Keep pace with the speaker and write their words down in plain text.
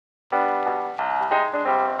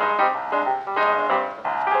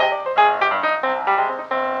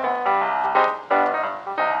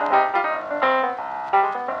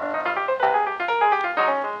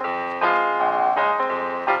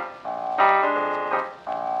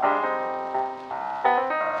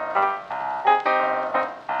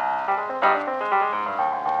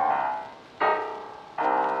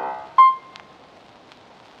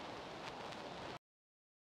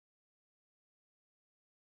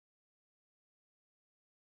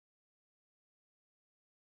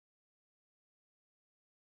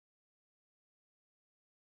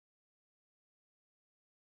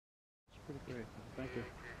Thank you.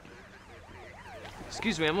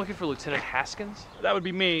 Excuse me, I'm looking for Lieutenant Haskins. That would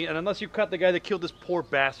be me, and unless you cut the guy that killed this poor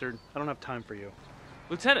bastard, I don't have time for you.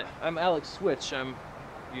 Lieutenant, I'm Alex Switch. I'm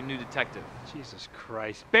your new detective. Jesus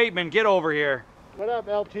Christ. Bateman, get over here. What up,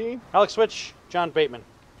 LT? Alex Switch, John Bateman.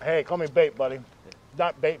 Hey, call me Bait, buddy.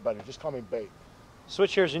 Not Bait, buddy. Just call me Bait.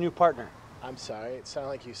 Switch here's your new partner. I'm sorry. It sounded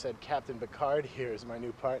like you said Captain Picard here is my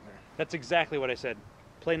new partner. That's exactly what I said.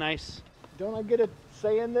 Play nice. Don't I get a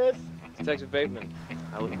say in this? Detective Bateman,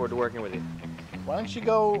 I look forward to working with you. Why don't you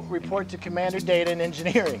go report to Commander Data in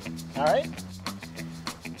Engineering, all right?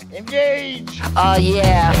 Engage! Oh,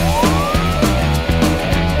 yeah.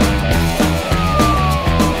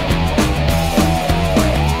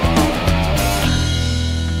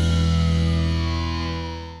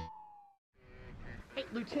 Hey,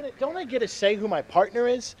 Lieutenant, don't I get to say who my partner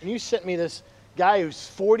is? And you sent me this guy who's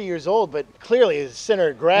 40 years old, but clearly his center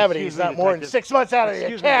of gravity is not more than 6 months out of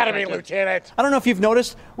the academy, Lieutenant. I don't know if you've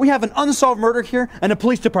noticed, we have an unsolved murder here and a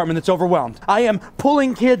police department that's overwhelmed. I am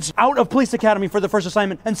pulling kids out of police academy for the first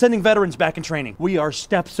assignment and sending veterans back in training. We are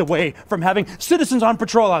steps away from having citizens on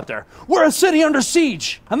patrol out there. We're a city under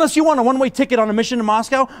siege. Unless you want a one-way ticket on a mission to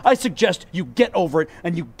Moscow, I suggest you get over it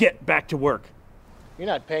and you get back to work. You're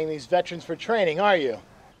not paying these veterans for training, are you?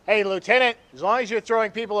 Hey, Lieutenant, as long as you're throwing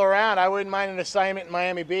people around, I wouldn't mind an assignment in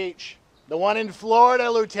Miami Beach. The one in Florida,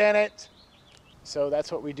 Lieutenant. So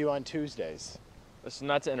that's what we do on Tuesdays. Listen,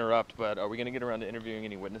 not to interrupt, but are we going to get around to interviewing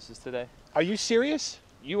any witnesses today? Are you serious?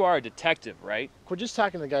 You are a detective, right? We're just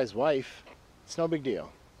talking to the guy's wife. It's no big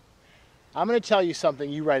deal. I'm going to tell you something,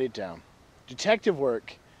 you write it down. Detective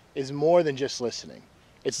work is more than just listening.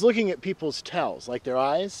 It's looking at people's tells, like their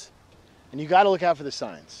eyes, and you got to look out for the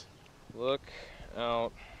signs. Look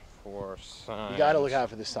out for signs. You got to look out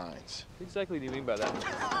for the signs. What exactly do you mean by that?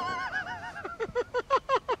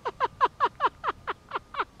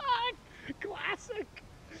 Classic.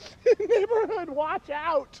 Neighborhood, watch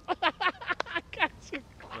out. Got you.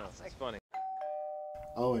 No, that's funny.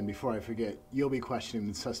 Oh, and before I forget, you'll be questioning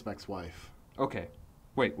the suspect's wife. Okay.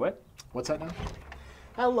 Wait, what? What's that now?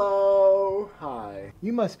 Hello. Hi.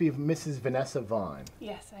 You must be Mrs. Vanessa Vaughn.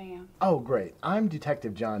 Yes, I am. Oh, great. I'm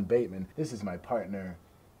Detective John Bateman. This is my partner,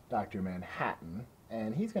 Dr. Manhattan,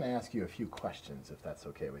 and he's going to ask you a few questions, if that's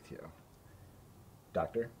okay with you.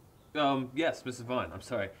 Doctor? Yes, Mrs. Vaughn. I'm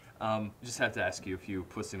sorry. Just have to ask you a few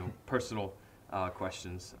personal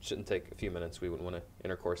questions. Shouldn't take a few minutes. We wouldn't want to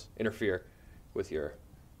interfere with your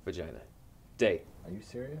vagina. Day. Are you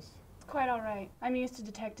serious? It's quite all right. I'm used to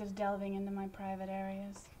detectives delving into my private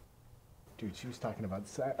areas. Dude, she was talking about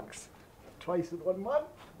sex. Twice in 1 month?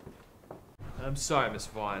 I'm sorry, Miss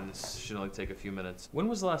Vaughn. This should only take a few minutes. When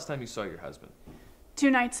was the last time you saw your husband? 2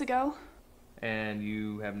 nights ago? And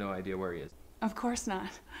you have no idea where he is? Of course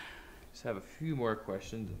not. Just have a few more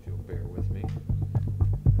questions, if you'll bear with me.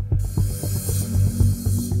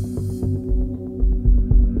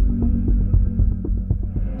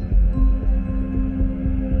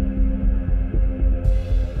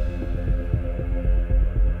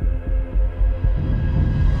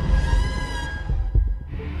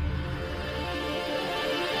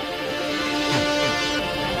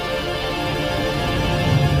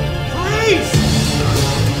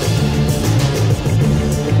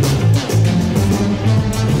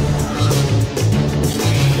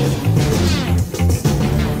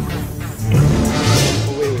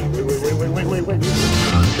 Wait.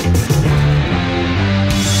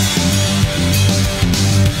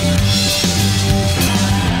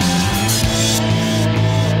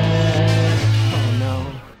 Oh no.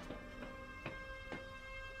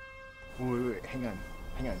 Wait, hang on.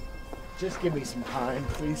 Just give me some time,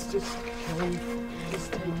 please. Just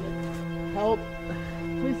take it. Help.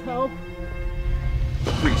 Please help.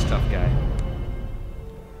 Freeze, tough guy.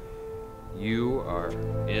 You are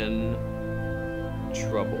in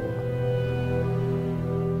trouble.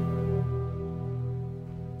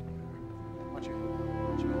 Watch your head.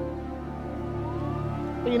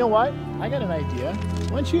 Hey, you know what? I got an idea.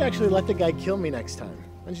 Why don't you actually let the guy kill me next time?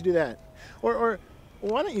 Why don't you do that? Or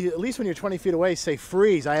why don't you, at least when you're 20 feet away, say,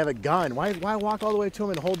 freeze, I have a gun. Why walk all the way to him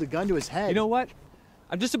and hold the gun to his head? You know what?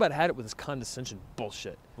 I've just about had it with this condescension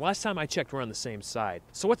bullshit. Last time I checked, we're on the same side.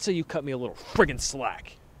 So let's say you cut me a little friggin'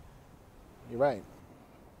 slack. You're right.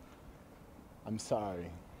 I'm sorry.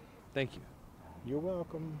 Thank you. You're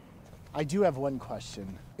welcome. I do have one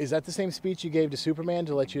question. Is that the same speech you gave to Superman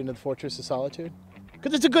to let you into the Fortress of Solitude?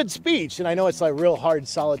 Because it's a good speech, and I know it's like real hard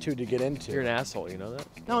solitude to get into. You're an asshole, you know that?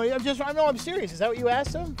 No, I'm serious. Is that what you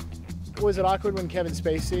asked him? Was it awkward when Kevin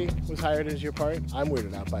Spacey was hired as your part? I'm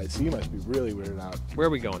weirded out by it, so you must be really weirded out. Where are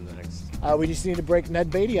we going next? We just need to break Ned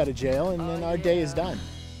Beatty out of jail, and then our day is done.